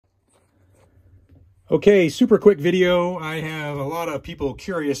Okay, super quick video. I have a lot of people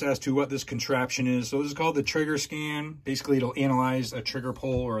curious as to what this contraption is. So this is called the TriggerScan. Basically, it'll analyze a trigger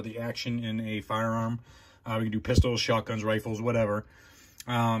pull or the action in a firearm. We can do pistols, shotguns, rifles, whatever.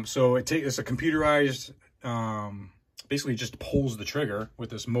 So it's a computerized, basically just pulls the trigger with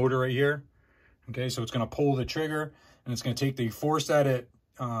this motor right here. Okay, so it's going to pull the trigger, and it's going to take the force that it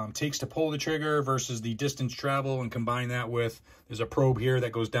takes to pull the trigger versus the distance travel, and combine that with, there's a probe here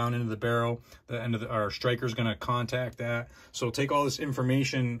that goes down into the barrel. The end of our striker is going to contact that. So take all this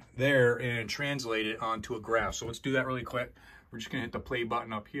information there and translate it onto a graph. So let's do that really quick. We're just going to hit the play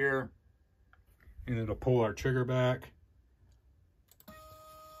button up here, and it'll pull our trigger back.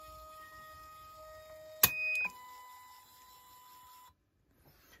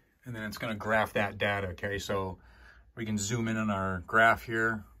 And then it's going to graph that data. Okay, so we can zoom in on our graph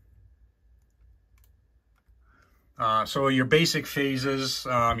here. So your basic phases,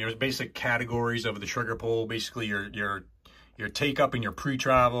 your basic categories of the trigger pull, basically your take up and your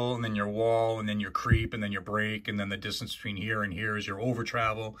pre-travel, and then your wall, and then your creep, and then your break, and then the distance between here and here is your over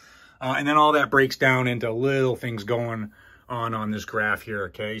travel. And then all that breaks down into little things going on this graph here,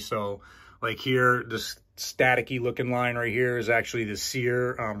 okay? So like here, this staticky looking line right here is actually the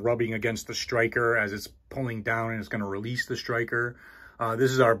sear rubbing against the striker as it's pulling down, and it's going to release the striker. This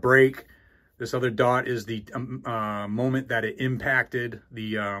is our break. This other dot is the moment that it impacted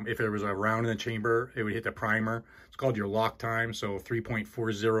the, if there was a round in the chamber, it would hit the primer. It's called your lock time, so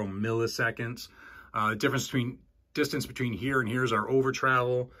 3.40 milliseconds. Distance between here and here is our over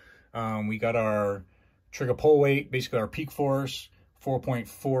travel. We got our trigger pull weight, basically our peak force,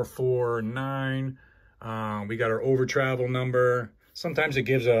 4.449. We got our over travel number. Sometimes it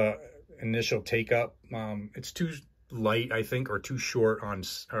gives a initial take up. It's too light, I think, or too short on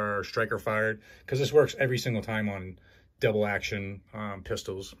our striker fired, because this works every single time on double action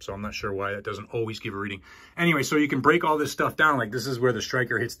pistols. So I'm not sure why that doesn't always give a reading. Anyway, so you can break all this stuff down. Like this is where the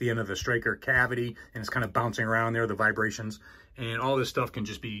striker hits the end of the striker cavity, and it's kind of bouncing around there, the vibrations, and all this stuff can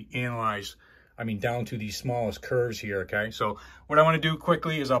just be analyzed, I mean, down to the smallest curves here, okay? So what I want to do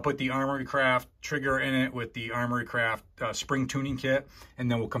quickly is I'll put the Armory Craft trigger in it with the Armory Craft spring tuning kit,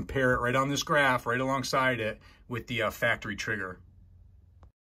 and then we'll compare it right on this graph, right alongside it, with the factory trigger.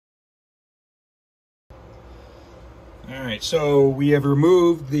 All right, so we have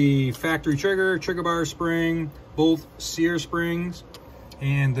removed the factory trigger bar spring, both sear springs,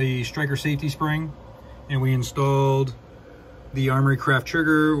 and the striker safety spring, and we installed the Armory Craft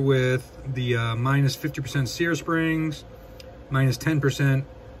trigger with the minus 50% sear springs, minus 10%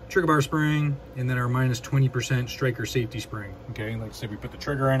 trigger bar spring, and then our minus 20% striker safety spring. Okay, like I said, we put the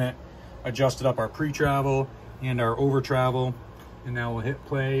trigger in it, adjusted up our pre-travel and our over travel, and now we'll hit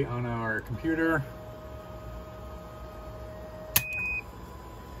play on our computer.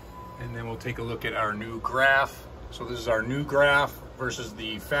 And then we'll take a look at our new graph. So this is our new graph versus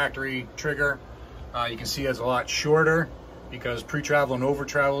the factory trigger. You can see it's a lot shorter, because pre-travel and over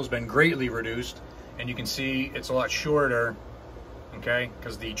travel has been greatly reduced, and you can see it's a lot shorter, okay,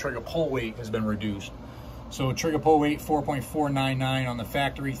 because the trigger pull weight has been reduced. So trigger pull weight 4.499 on the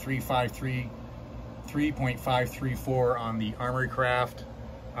factory, 3.534 on the Armory Craft.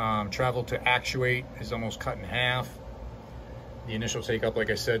 Travel to actuate is almost cut in half. The initial take up, like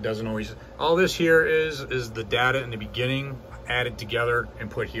I said, doesn't always. All this here is the data in the beginning added together and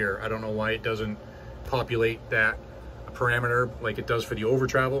put here. I don't know why it doesn't populate that parameter like it does for the over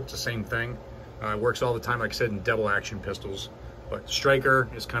travel. It's the same thing. It works all the time, like I said, in double action pistols, but striker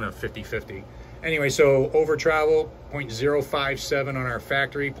is kind of 50-50. Anyway, so over travel 0.057 on our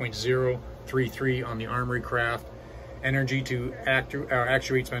factory, 0.033 on the Armory Craft. Energy to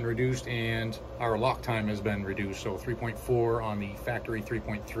actuate's been reduced, and our lock time has been reduced. So 3.4 on the factory,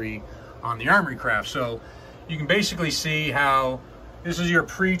 3.3 on the Armory Craft. So you can basically see how this is your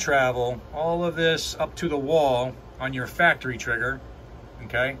pre-travel, all of this up to the wall on your factory trigger,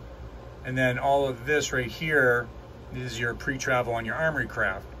 okay? And then all of this right here is your pre-travel on your Armory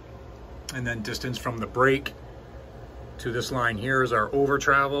Craft. And then distance from the break to this line here is our over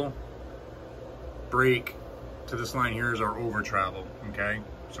travel. Break to this line here is our over travel, okay?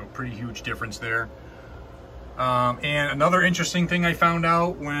 So pretty huge difference there. And another interesting thing I found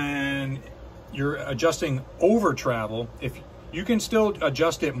out, when you're adjusting over travel, if you can still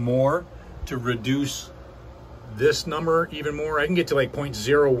adjust it more to reduce this number even more. I can get to like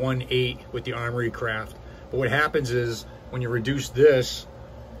 0.018 with the Armory Craft. But what happens is when you reduce this,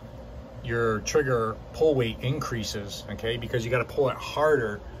 your trigger pull weight increases, okay? Because you got to pull it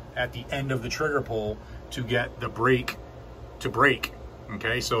harder at the end of the trigger pull to get the break to break,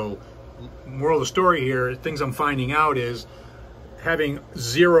 okay? So moral of the story here, things I'm finding out is having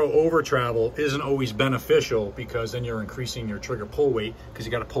zero over travel isn't always beneficial, because then you're increasing your trigger pull weight, because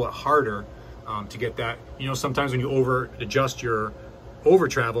you got to pull it harder to get that. You know, sometimes when you over adjust your over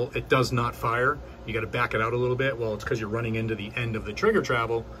travel, it does not fire. You got to back it out a little bit. Well, it's because you're running into the end of the trigger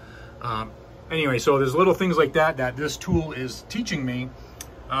travel. Anyway, so there's little things like that that this tool is teaching me.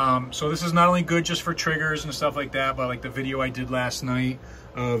 So this is not only good just for triggers and stuff like that, but like the video I did last night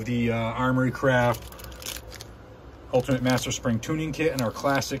of the Armory Craft Ultimate Master Spring Tuning Kit and our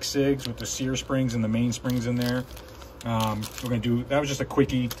classic SIGs with the sear springs and the main springs in there. We're gonna do, that was just a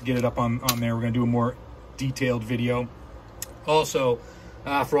quickie to get it up on there. We're gonna do a more detailed video. Also,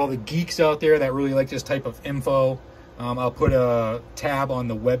 for all the geeks out there that really like this type of info, I'll put a tab on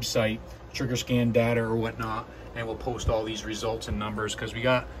the website, TriggerScan data or whatnot, and we'll post all these results and numbers, because we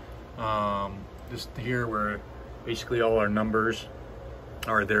got this here where basically all our numbers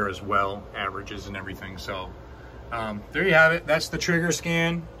are there as well, averages and everything. So there you have it. That's the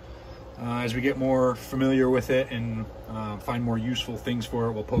TriggerScan. As we get more familiar with it and find more useful things for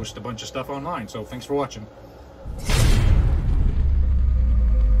it, we'll post a bunch of stuff online. So thanks for watching.